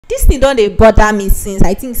This thing don't dey bother me since.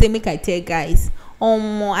 I think say make I tell guys,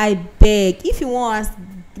 I beg, if you wan ask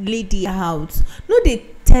lady out, no dey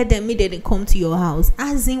tell them make dem dey come to your house.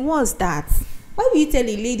 As in, what's that? Why will you tell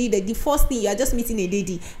a lady that the first thing you are just meeting a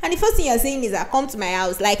lady and the first thing you are saying is, come to my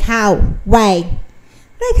house? Like, how? Why?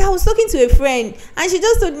 Like, I was talking to a friend and she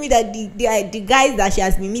just told me that the guys that she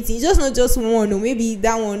has been meeting, just not just one, or maybe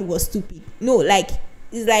that one was stupid. No, like,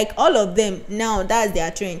 it's like all of them now, that's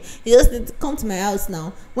their trend. You just need to come to my house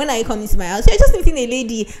now. When are you coming to my house? You're just meeting a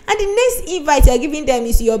lady and the next invite you're giving them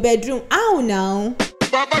is your bedroom. How now?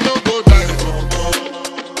 Papa don't go die.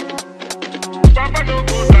 Papa don't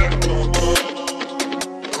go die.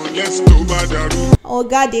 Oh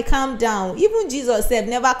God, they calm down. Even Jesus said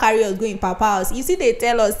never carry us go in Papa house. You see, they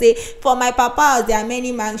tell us, say, for my Papa house there are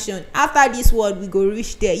many mansions. After this world we go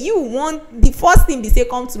reach there. You want the first thing they say,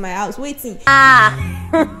 come to my house. Waiting.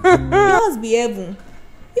 Yours be heaven.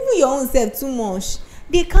 Even your own self too much.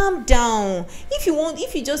 They calm down.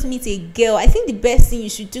 If you just meet a girl, I think the best thing you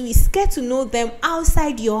should do is get to know them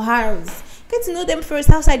outside your house. Get to know them first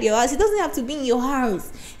outside your house. It doesn't have to be in your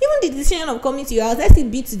house. Even the decision of coming to your house, let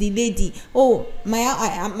it be to the lady. Oh,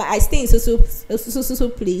 I stay in so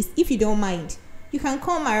place. If you don't mind, you can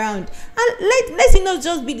come around and let it not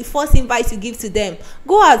just be the first invite you give to them.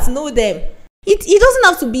 Go out, know them. It doesn't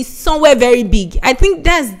have to be somewhere very big. I think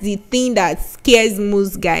that's the thing that scares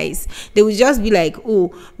most guys. They will just be like,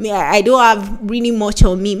 oh, I don't have really much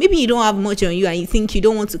on me. Maybe you don't have much on you and you think you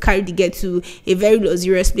don't want to carry the girl to a very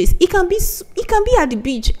luxurious place. It can be at the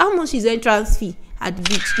beach. How much is entrance fee at the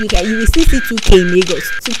beach? You will still see 2K in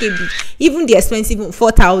Lagos, 2K beach. Even the expensive one,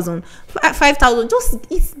 4,000, 5,000. Just,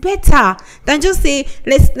 it's better than just say,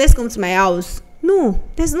 let's come to my house. No,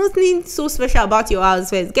 there's nothing so special about your house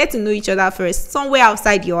first. Get to know each other first, somewhere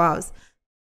outside your house.